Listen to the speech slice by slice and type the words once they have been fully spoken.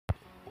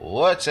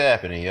What's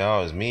happening,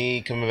 y'all? It's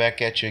me coming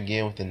back at you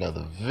again with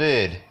another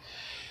vid.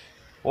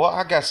 Well,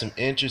 I got some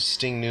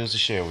interesting news to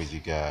share with you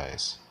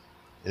guys.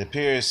 It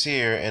appears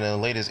here in the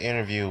latest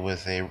interview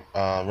with a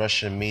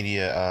Russian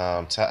media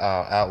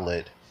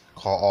outlet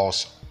called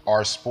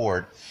Our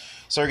Sport.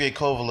 Sergey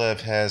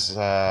Kovalev has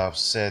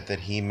said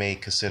that he may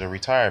consider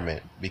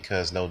retirement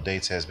because no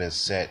dates has been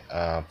set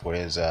for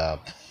his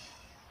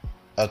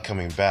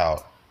upcoming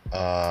bout.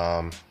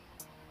 Um,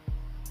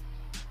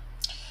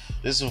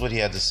 this is what he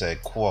had to say.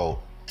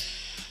 Quote,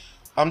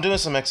 I'm doing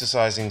some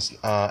exercises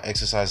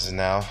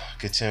now,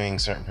 continuing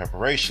certain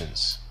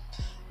preparations.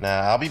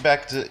 Now I'll be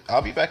back to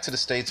the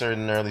States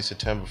in early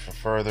September for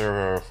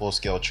further full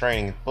scale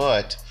training,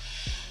 but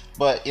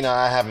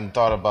I haven't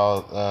thought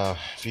about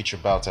future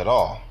bouts at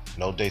all.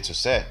 No dates are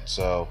set,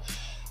 so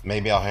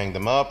maybe I'll hang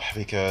them up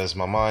because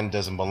my mind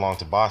doesn't belong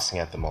to boxing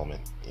at the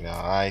moment.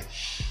 I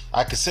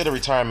consider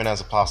retirement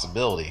as a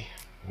possibility.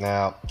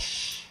 Now,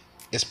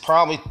 it's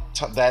probably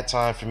that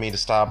time for me to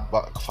stop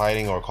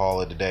fighting or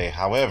call it a day.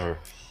 However,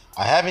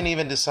 I haven't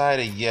even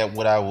decided yet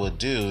what I would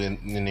do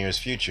in the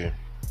nearest future.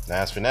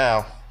 Now, as for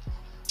now,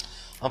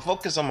 I'm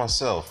focused on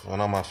myself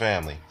and on my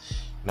family.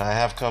 Now, I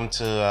have come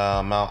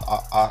to Mount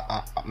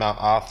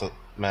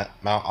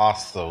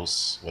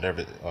Athos,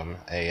 whatever.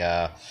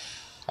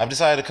 I've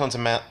decided to come to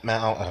Mount.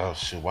 Oh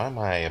shoot! Why am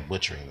I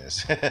butchering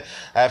this? I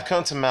have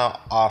come to Mount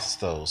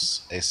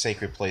Athos, a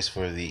sacred place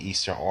for the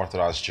Eastern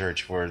Orthodox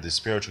Church, for the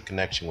spiritual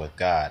connection with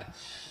God.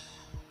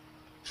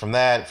 From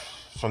that,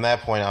 from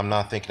that point, I'm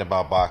not thinking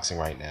about boxing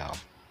right now.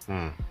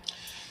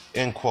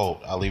 End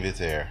quote. I'll leave it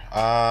there.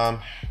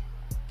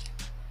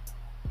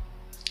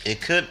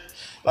 It could,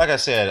 like I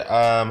said,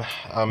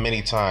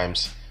 many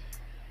times,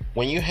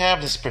 when you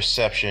have this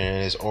perception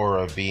and this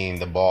aura of being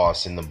the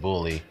boss and the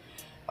bully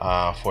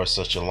for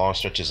such a long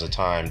stretches of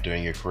time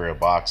during your career of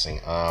boxing,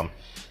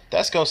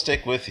 that's gonna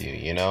stick with you.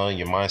 Your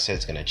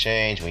mindset's gonna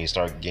change when you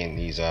start getting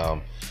these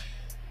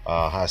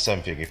high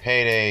seven-figure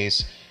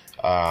paydays,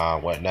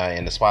 whatnot,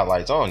 and the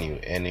spotlight's on you,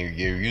 and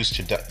you're used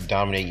to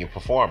dominating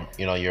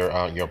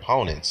your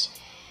opponents.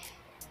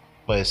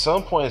 But at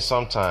some point in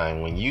some time,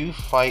 when you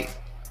fight,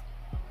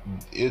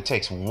 it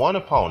takes one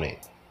opponent,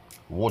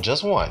 well,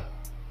 just one.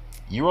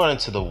 You run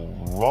into the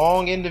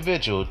wrong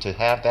individual to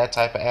have that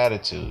type of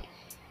attitude,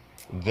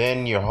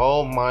 then your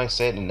whole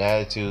mindset and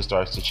attitude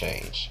starts to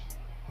change.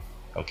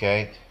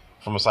 Okay?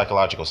 From a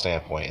psychological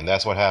standpoint. And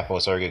that's what happened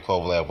with Sergey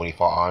Kovalev when he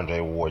fought Andre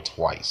Ward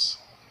twice.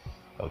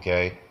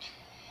 Okay?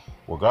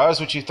 Regardless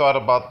of what you thought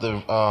about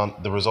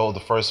the result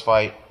of the first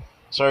fight,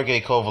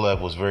 Sergey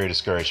Kovalev was very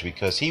discouraged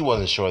because he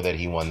wasn't sure that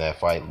he won that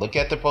fight. Look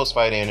at the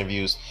post-fight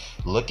interviews.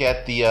 Look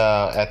at the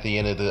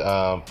end of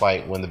the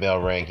fight when the bell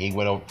rang. He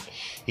went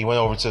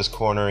over to his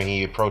corner and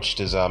he approached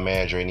his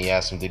manager and he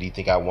asked him, "Do you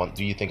think I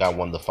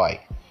won the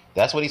fight?"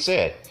 That's what he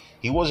said.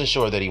 He wasn't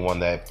sure that he won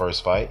that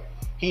first fight.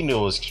 He knew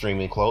it was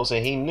extremely close,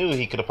 and he knew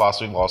he could have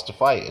possibly lost the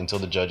fight until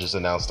the judges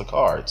announced the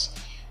cards.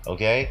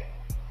 Okay,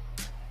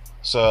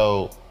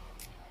 so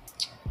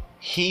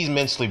he's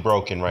mentally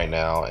broken right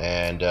now,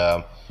 and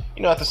at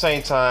the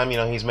same time,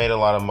 he's made a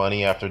lot of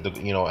money after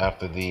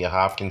the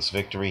Hopkins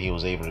victory. He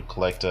was able to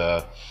collect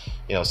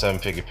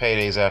seven-figure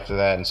paydays after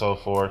that and so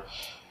forth.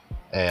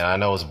 And I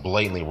know it's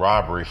blatantly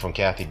robbery from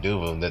Kathy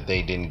Duvall that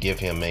they didn't give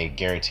him a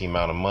guaranteed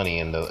amount of money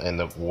in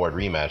the Ward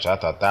rematch. I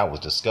thought that was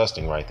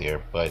disgusting right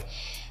there. But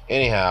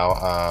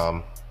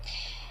anyhow,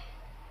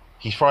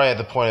 he's probably at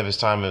the point of his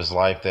time of his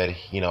life that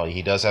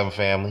he does have a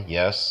family.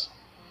 Yes,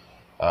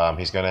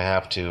 he's going to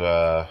have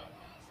to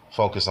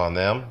focus on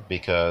them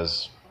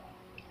because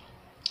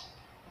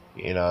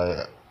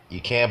you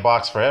can't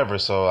box forever.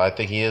 So I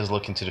think he is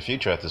looking to the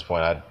future at this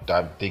point.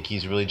 I think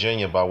he's really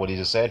genuine about what he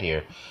just said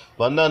here.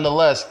 But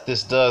nonetheless,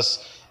 this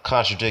does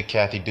contradict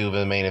Kathy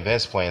Duvall's main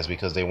events plans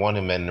because they want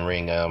him in the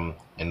ring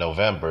in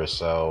November.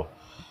 So,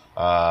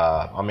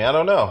 I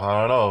don't know.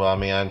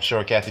 I'm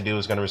sure Kathy Duvall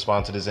is going to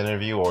respond to this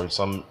interview, or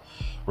some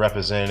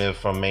representative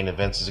from main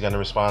events is going to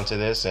respond to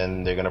this,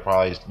 and they're going to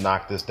probably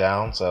knock this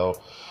down.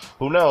 So,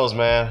 who knows,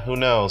 man? Who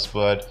knows?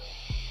 But,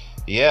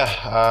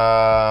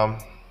 yeah.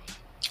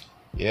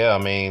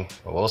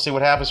 We'll see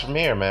what happens from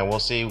here, man. We'll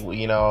see,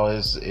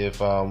 if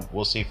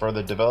we'll see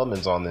further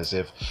developments on this,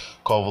 if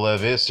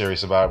Kovalev is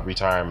serious about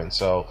retirement.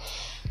 So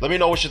let me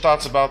know what your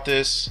thoughts about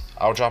this.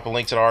 I'll drop a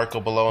link to the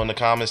article below in the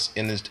comments,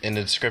 in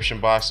the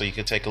description box, so you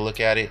can take a look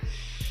at it.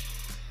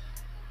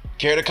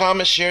 Care to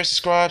comment, share,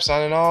 subscribe,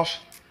 signing off.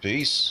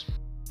 Peace.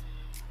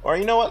 Or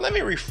you know what? Let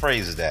me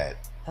rephrase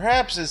that.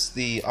 Perhaps it's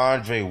the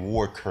Andre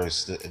Ward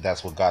curse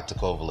that's what got to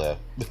Kovalev.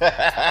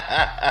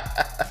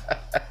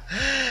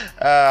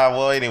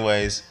 Well,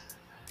 anyways,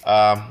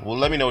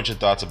 let me know what your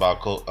thoughts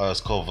about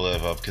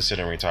Kovalev of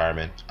considering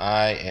retirement.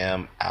 I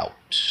am out.